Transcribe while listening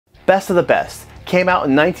Best of the Best came out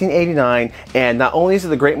in 1989, and not only is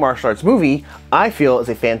it a great martial arts movie, I feel it's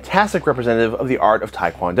a fantastic representative of the art of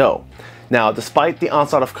Taekwondo. Now, despite the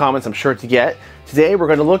onslaught of comments I'm sure to get, today we're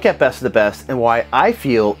going to look at Best of the Best and why I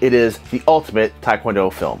feel it is the ultimate Taekwondo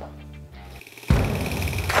film.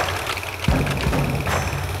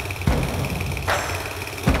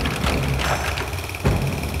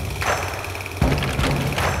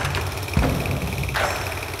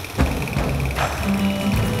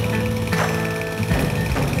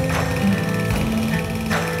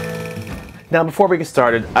 Now, before we get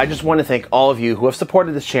started, I just want to thank all of you who have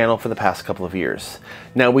supported this channel for the past couple of years.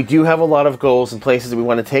 Now, we do have a lot of goals and places that we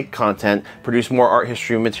want to take content, produce more art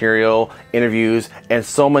history material, interviews, and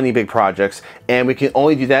so many big projects, and we can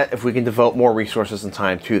only do that if we can devote more resources and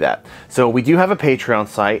time to that. So we do have a Patreon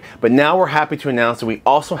site, but now we're happy to announce that we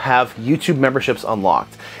also have YouTube memberships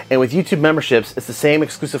unlocked. And with YouTube memberships, it's the same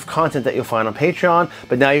exclusive content that you'll find on Patreon,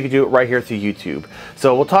 but now you can do it right here through YouTube.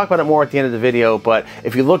 So we'll talk about it more at the end of the video, but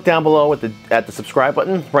if you look down below at the subscribe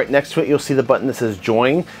button, right next to it, you'll see the button that says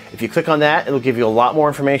join. If you click on that, it'll give you a lot more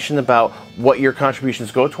information about what your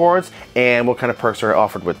contributions go towards and what kind of perks are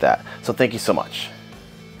offered with that. So thank you so much.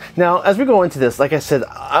 Now, as we go into this, like I said,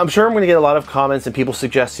 I'm sure I'm going to get a lot of comments and people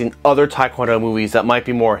suggesting other Taekwondo movies that might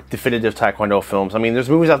be more definitive Taekwondo films. I mean, there's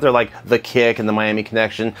movies out there like The Kick and The Miami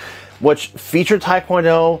Connection, which feature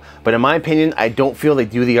Taekwondo, but in my opinion, I don't feel they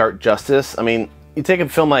do the art justice. I mean, you take a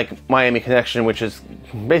film like Miami Connection, which is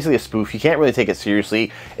basically a spoof. You can't really take it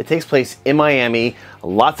seriously. It takes place in Miami,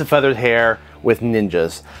 lots of feathered hair with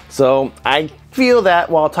ninjas. So I feel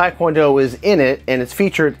that while Taekwondo is in it and it's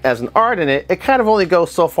featured as an art in it, it kind of only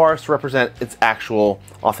goes so far as to represent its actual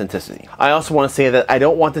authenticity. I also want to say that I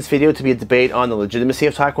don't want this video to be a debate on the legitimacy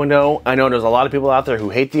of Taekwondo. I know there's a lot of people out there who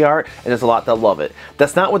hate the art and there's a lot that love it.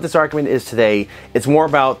 That's not what this argument is today. It's more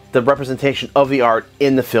about the representation of the art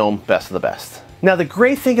in the film Best of the Best. Now, the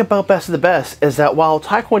great thing about Best of the Best is that while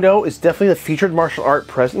Taekwondo is definitely the featured martial art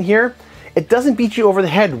present here, it doesn't beat you over the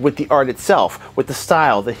head with the art itself, with the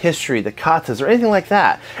style, the history, the katas, or anything like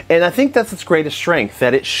that. And I think that's its greatest strength,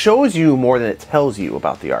 that it shows you more than it tells you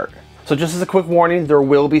about the art. So just as a quick warning, there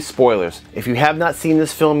will be spoilers. If you have not seen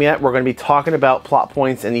this film yet, we're going to be talking about plot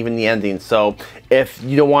points and even the ending. So if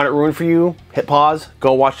you don't want it ruined for you, hit pause,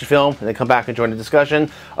 go watch the film, and then come back and join the discussion.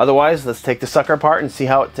 Otherwise, let's take the sucker apart and see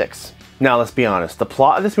how it ticks. Now, let's be honest, the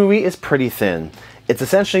plot of this movie is pretty thin. It's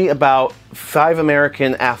essentially about 5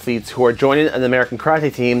 American athletes who are joining an American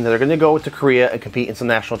karate team that are going to go to Korea and compete in some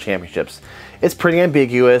national championships. It's pretty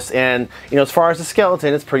ambiguous, and as far as the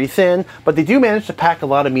skeleton, it's pretty thin, but they do manage to pack a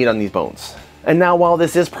lot of meat on these bones. And now, while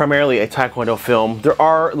this is primarily a Taekwondo film, there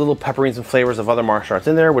are little pepperings and flavors of other martial arts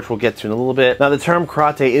in there, which we'll get to in a little bit. Now, the term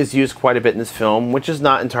karate is used quite a bit in this film, which is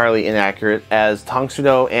not entirely inaccurate, as Tang Soo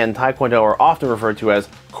Do and Taekwondo are often referred to as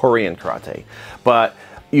Korean karate. But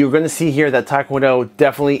you're going to see here that Taekwondo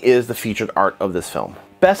definitely is the featured art of this film.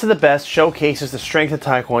 Best of the Best showcases the strength of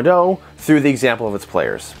Taekwondo through the example of its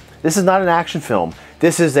players. This is not an action film.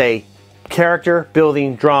 This is a character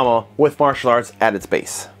building drama with martial arts at its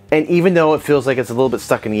base. And even though it feels like it's a little bit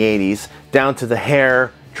stuck in the 80s, down to the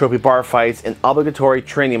hair, trophy bar fights, and obligatory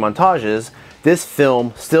training montages, this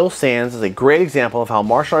film still stands as a great example of how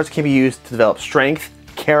martial arts can be used to develop strength,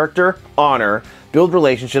 character, honor, build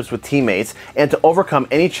relationships with teammates, and to overcome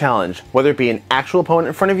any challenge, whether it be an actual opponent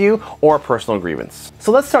in front of you or a personal grievance.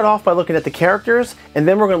 So let's start off by looking at the characters, and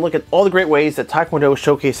then we're going to look at all the great ways that Taekwondo is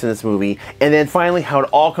showcased in this movie, and then finally how it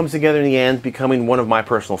all comes together in the end, becoming one of my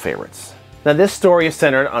personal favorites. Now, this story is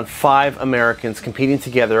centered on 5 Americans competing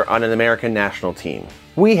together on an American national team.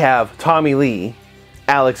 We have Tommy Lee,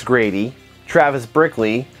 Alex Grady, Travis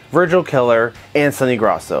Brickley, Virgil Keller, and Sonny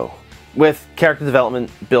Grasso, with character development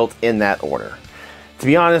built in that order. To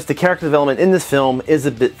be honest, the character development in this film is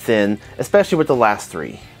a bit thin, especially with the last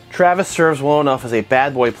 3. Travis serves well enough as a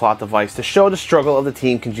bad boy plot device to show the struggle of the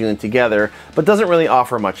team congealing together, but doesn't really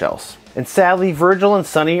offer much else. And sadly, Virgil and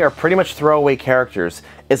Sonny are pretty much throwaway characters.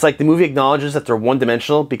 It's like the movie acknowledges that they're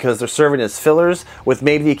one-dimensional because they're serving as fillers with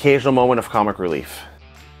maybe the occasional moment of comic relief.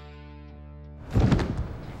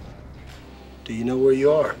 Do you know where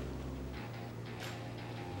you are?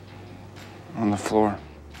 On the floor.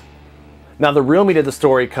 Now, the real meat of the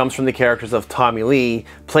story comes from the characters of Tommy Lee,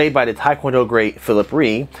 played by the Taekwondo great Philip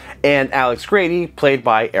Rhee, and Alex Grady, played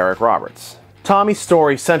by Eric Roberts. Tommy's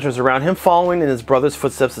story centers around him following in his brother's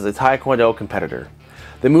footsteps as a Taekwondo competitor.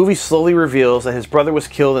 The movie slowly reveals that his brother was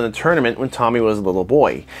killed in a tournament when Tommy was a little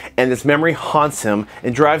boy, and this memory haunts him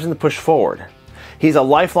and drives him to push forward. He's a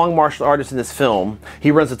lifelong martial artist in this film.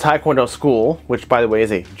 He runs a Taekwondo school, which by the way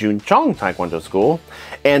is a Junchong Taekwondo school,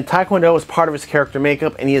 and Taekwondo is part of his character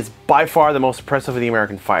makeup, and he is by far the most impressive of the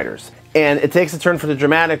American fighters. And it takes a turn for the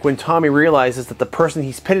dramatic when Tommy realizes that the person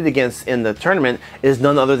he's pitted against in the tournament is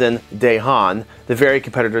none other than Dae-han, the very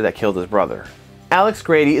competitor that killed his brother. Alex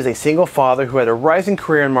Grady is a single father who had a rising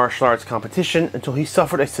career in martial arts competition until he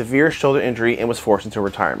suffered a severe shoulder injury and was forced into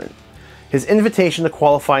retirement. His invitation to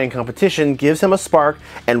qualify in competition gives him a spark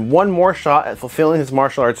and one more shot at fulfilling his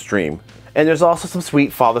martial arts dream. And there's also some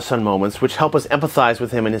sweet father-son moments which help us empathize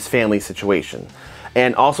with him and his family's situation.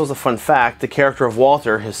 And also as a fun fact, the character of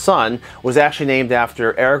Walter, his son, was actually named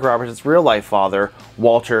after Eric Roberts' real-life father,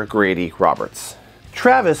 Walter Grady Roberts.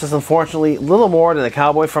 Travis is unfortunately little more than a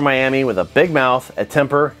cowboy from Miami with a big mouth, a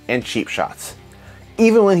temper, and cheap shots.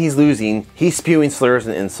 Even when he's losing, he's spewing slurs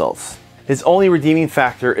and insults. His only redeeming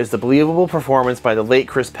factor is the believable performance by the late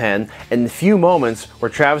Chris Penn and the few moments where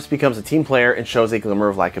Travis becomes a team player and shows a glimmer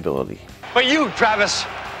of likability. But you, Travis,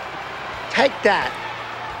 take that.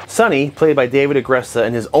 Sonny, played by David Agresta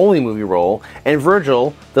in his only movie role, and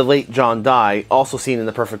Virgil, the late John Dye, also seen in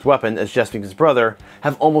The Perfect Weapon as Jess Pinkman's brother,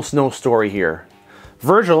 have almost no story here.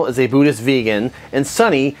 Virgil is a Buddhist vegan, and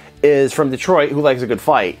Sonny is from Detroit who likes a good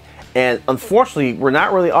fight. And unfortunately, we're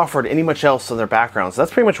not really offered any much else on their backgrounds. So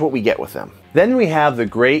that's pretty much what we get with them. Then we have the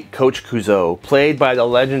great Coach Kuzo, played by the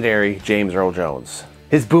legendary James Earl Jones.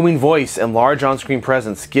 His booming voice and large on-screen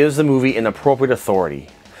presence gives the movie an appropriate authority.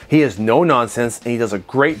 He is no nonsense, and he does a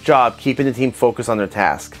great job keeping the team focused on their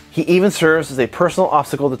task. He even serves as a personal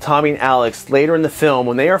obstacle to Tommy and Alex later in the film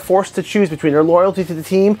when they are forced to choose between their loyalty to the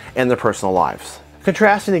team and their personal lives.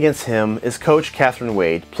 Contrasting against him is Coach Catherine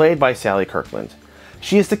Wade, played by Sally Kirkland.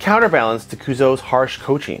 She is the counterbalance to Kuzo's harsh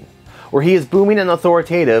coaching. Where he is booming and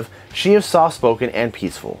authoritative, she is soft-spoken and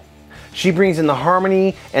peaceful. She brings in the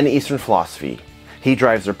harmony and the Eastern philosophy. He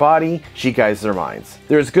drives their body, she guides their minds.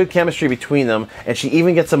 There is good chemistry between them, and she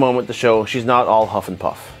even gets a moment to show she's not all huff and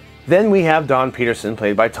puff. Then we have Don Peterson,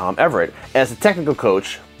 played by Tom Everett, as the technical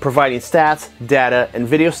coach, providing stats, data, and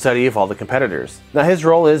video study of all the competitors. Now his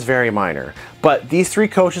role is very minor, but these three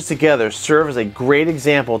coaches together serve as a great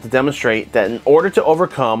example to demonstrate that in order to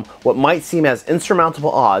overcome what might seem as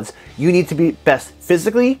insurmountable odds, you need to be best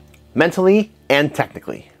physically, mentally, and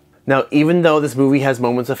technically. Now, even though this movie has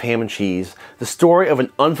moments of ham and cheese, the story of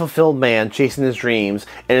an unfulfilled man chasing his dreams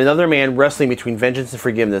and another man wrestling between vengeance and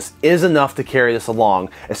forgiveness is enough to carry this along,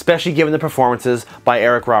 especially given the performances by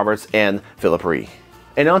Eric Roberts and Philip Rhee.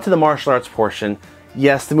 And on to the martial arts portion.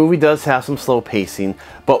 Yes, the movie does have some slow pacing,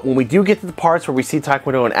 but when we do get to the parts where we see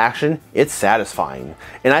Taekwondo in action, it's satisfying.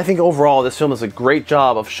 And I think overall this film does a great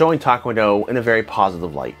job of showing Taekwondo in a very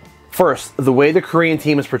positive light. First, the way the Korean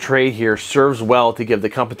team is portrayed here serves well to give the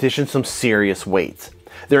competition some serious weight.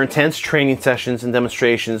 Their intense training sessions and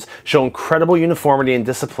demonstrations show incredible uniformity and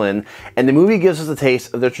discipline, and the movie gives us a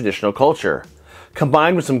taste of their traditional culture.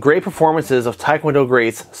 Combined with some great performances of Taekwondo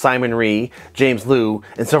greats Simon Rhee, James Liu,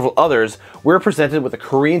 and several others, we're presented with a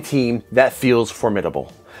Korean team that feels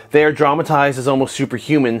formidable. They are dramatized as almost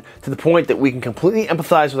superhuman to the point that we can completely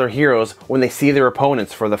empathize with our heroes when they see their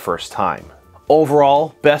opponents for the first time.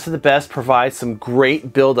 Overall, Best of the Best provides some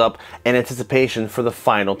great build-up and anticipation for the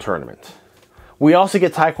final tournament. We also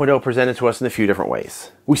get Taekwondo presented to us in a few different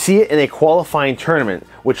ways. We see it in a qualifying tournament,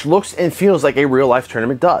 which looks and feels like a real-life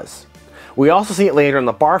tournament does. We also see it later in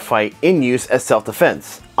the bar fight in use as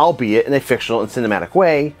self-defense, albeit in a fictional and cinematic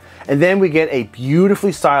way, and then we get a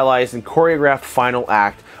beautifully stylized and choreographed final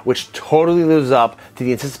act which totally lives up to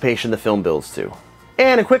the anticipation the film builds to.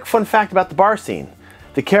 And a quick fun fact about the bar scene.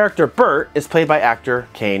 The character Bert is played by actor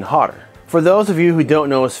Kane Hodder. For those of you who don't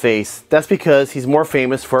know his face, that's because he's more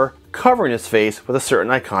famous for covering his face with a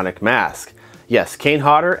certain iconic mask. Yes, Kane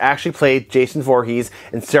Hodder actually played Jason Voorhees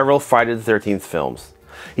in several Friday the 13th films.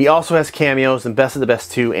 He also has cameos in Best of the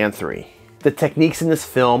Best 2 and 3. The techniques in this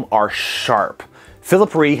film are sharp.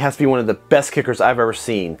 Philip Rhee has to be one of the best kickers I've ever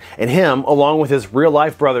seen, and him, along with his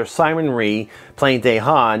real-life brother Simon Rhee, playing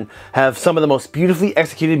Dae-han, have some of the most beautifully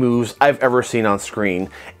executed moves I've ever seen on screen,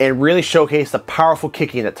 and really showcase the powerful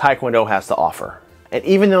kicking that Taekwondo has to offer. And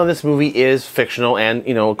even though this movie is fictional and,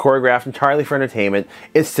 choreographed entirely for entertainment,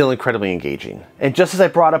 it's still incredibly engaging. And just as I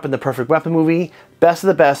brought up in the Perfect Weapon movie, Best of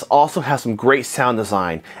the Best also has some great sound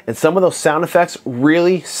design, and some of those sound effects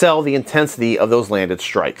really sell the intensity of those landed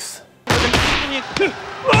strikes.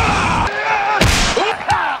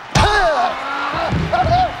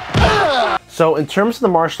 So in terms of the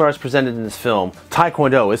martial arts presented in this film,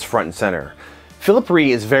 Taekwondo is front and center. Philip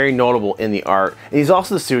Rhee is very notable in the art, and he's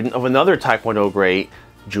also the student of another Taekwondo great,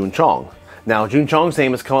 Jun Chong. Now, Jun Chong's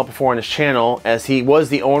name has come up before on his channel as he was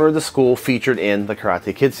the owner of the school featured in the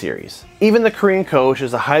Karate Kid series. Even the Korean coach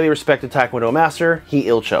is a highly respected Taekwondo master, Hee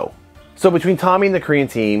Il-cho. So between Tommy and the Korean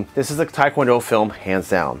team, this is a Taekwondo film hands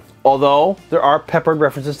down. Although, there are peppered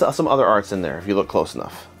references to some other arts in there if you look close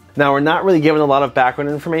enough. Now, we're not really given a lot of background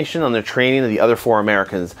information on their training of the other 4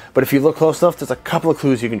 Americans, but if you look close enough, there's a couple of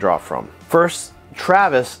clues you can draw from. First,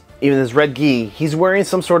 Travis, even his red gi, he's wearing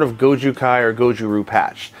some sort of Goju-kai or Goju-ryu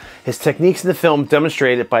patch. His techniques in the film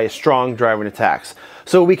demonstrate it by his strong driving attacks,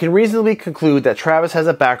 so we can reasonably conclude that Travis has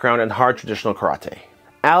a background in hard traditional karate.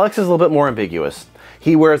 Alex is a little bit more ambiguous.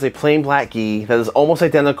 He wears a plain black gi that is almost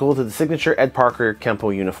identical to the signature Ed Parker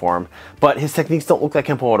Kempo uniform, but his techniques don't look like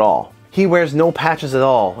Kempo at all. He wears no patches at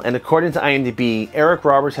all, and according to IMDb, Eric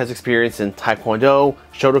Roberts has experience in Taekwondo,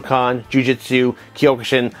 Shotokan, Jiu-Jitsu,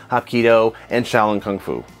 Kyokushin, Hapkido, and Shaolin Kung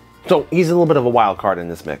Fu. So he's a little bit of a wild card in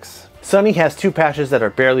this mix. Sonny has 2 patches that are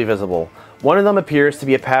barely visible. One of them appears to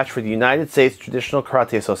be a patch for the United States Traditional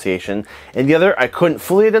Karate Association, and the other I couldn't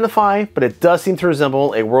fully identify, but it does seem to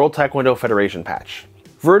resemble a World Taekwondo Federation patch.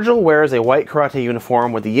 Virgil wears a white karate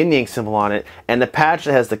uniform with the yin-yang symbol on it, and a patch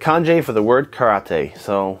that has the kanji for the word karate,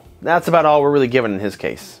 so that's about all we're really given in his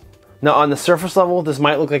case. Now, on the surface level, this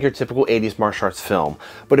might look like your typical 80s martial arts film,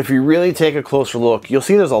 but if you really take a closer look, you'll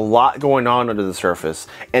see there's a lot going on under the surface,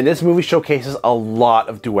 and this movie showcases a lot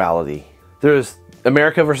of duality. There's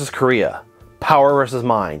America versus Korea, power versus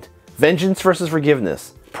mind, vengeance versus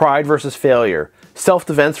forgiveness, pride versus failure,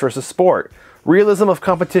 self-defense versus sport, realism of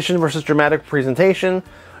competition versus dramatic presentation,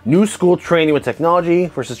 new school training with technology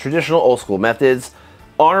versus traditional old school methods,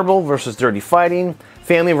 honorable versus dirty fighting,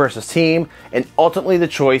 family versus team, and ultimately the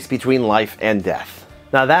choice between life and death.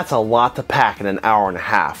 Now that's a lot to pack in an hour and a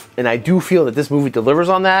half, and I do feel that this movie delivers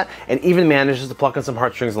on that and even manages to pluck on some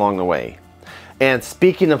heartstrings along the way. And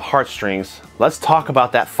speaking of heartstrings, let's talk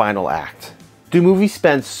about that final act. The movie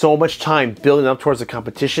spends so much time building up towards the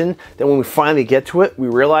competition that when we finally get to it, we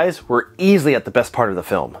realize we're easily at the best part of the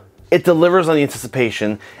film. It delivers on the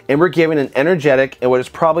anticipation, and we're given an energetic and what is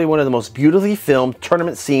probably one of the most beautifully filmed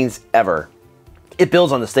tournament scenes ever. It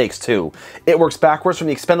builds on the stakes too. It works backwards from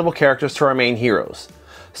the expendable characters to our main heroes.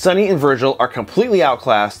 Sonny and Virgil are completely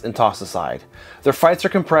outclassed and tossed aside. Their fights are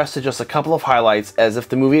compressed to just a couple of highlights as if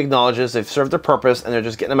the movie acknowledges they've served their purpose and they're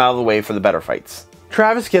just getting them out of the way for the better fights.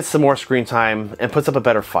 Travis gets some more screen time and puts up a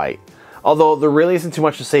better fight. Although there really isn't too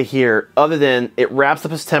much to say here other than it wraps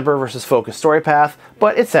up his temper versus focus story path,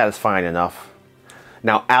 but it's satisfying enough.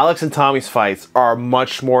 Now, Alex and Tommy's fights are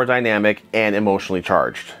much more dynamic and emotionally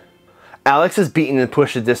charged. Alex is beaten and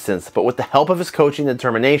pushed a distance, but with the help of his coaching and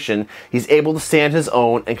determination, he's able to stand his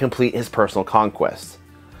own and complete his personal conquest.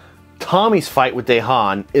 Tommy's fight with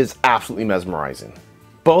Daehan is absolutely mesmerizing.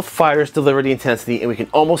 Both fighters deliver the intensity and we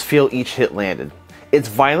can almost feel each hit landed. It's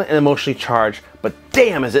violent and emotionally charged, but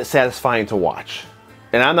damn is it satisfying to watch.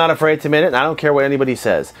 And I'm not afraid to admit it, and I don't care what anybody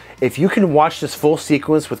says. If you can watch this full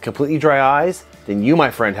sequence with completely dry eyes, then you, my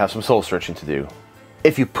friend, have some soul searching to do.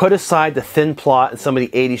 If you put aside the thin plot and some of the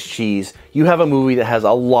 80s cheese, you have a movie that has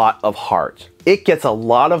a lot of heart. It gets a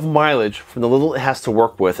lot of mileage from the little it has to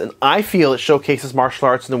work with, and I feel it showcases martial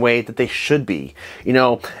arts in the way that they should be. You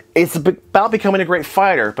know, it's about becoming a great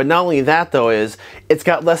fighter, but not only that though it's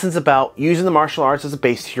got lessons about using the martial arts as a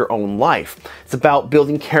base to your own life. It's about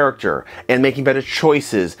building character and making better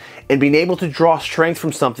choices and being able to draw strength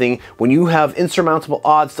from something when you have insurmountable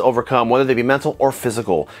odds to overcome, whether they be mental or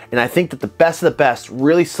physical. And I think that the best of the best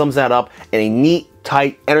really sums that up in a neat,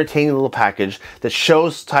 tight, entertaining little package that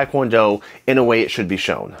shows Taekwondo in a way it should be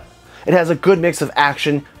shown. It has a good mix of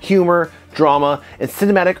action, humor, drama, and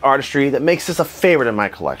cinematic artistry that makes this a favorite in my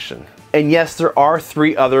collection. And yes, there are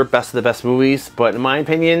 3 other best of the best movies, but in my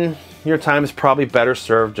opinion, your time is probably better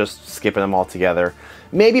served just skipping them all together.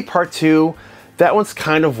 Maybe part 2. That one's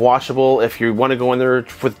kind of watchable if you want to go in there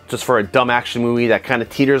just for a dumb action movie that kind of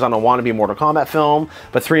teeters on a wannabe Mortal Kombat film,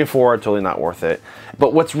 but 3 and 4 are totally not worth it.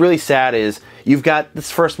 But what's really sad is you've got this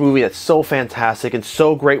first movie that's so fantastic and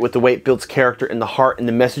so great with the way it builds character and the heart and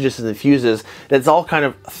the messages it infuses that it's all kind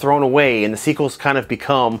of thrown away, and the sequels kind of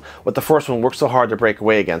become what the first one worked so hard to break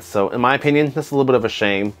away against. So in my opinion, that's a little bit of a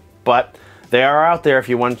shame, but they are out there if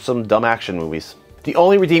you want some dumb action movies. The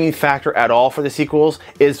only redeeming factor at all for the sequels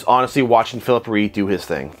is honestly watching Philip Reed do his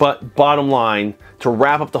thing. But bottom line, to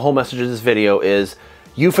wrap up the whole message of this video is,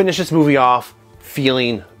 you finish this movie off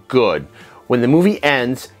feeling good. When the movie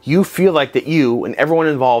ends, you feel like that you and everyone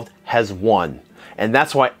involved has won. And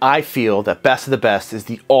that's why I feel that Best of the Best is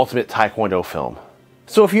the ultimate Taekwondo film.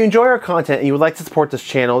 So if you enjoy our content and you would like to support this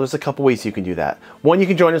channel, there's a couple ways you can do that. One, you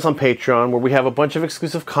can join us on Patreon, where we have a bunch of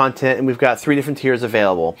exclusive content and we've got 3 different tiers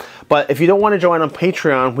available. But if you don't want to join on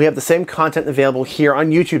Patreon, we have the same content available here on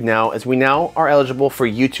YouTube now, as we now are eligible for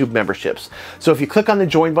YouTube memberships. So if you click on the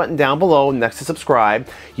join button down below next to subscribe,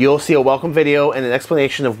 you'll see a welcome video and an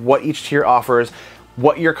explanation of what each tier offers,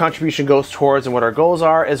 what your contribution goes towards, and what our goals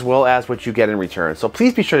are, as well as what you get in return. So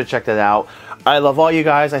please be sure to check that out. I love all you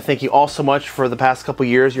guys. I thank you all so much for the past couple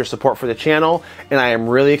years, your support for the channel, and I am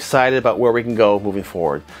really excited about where we can go moving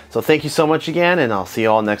forward. So thank you so much again, and I'll see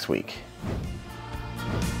you all next week.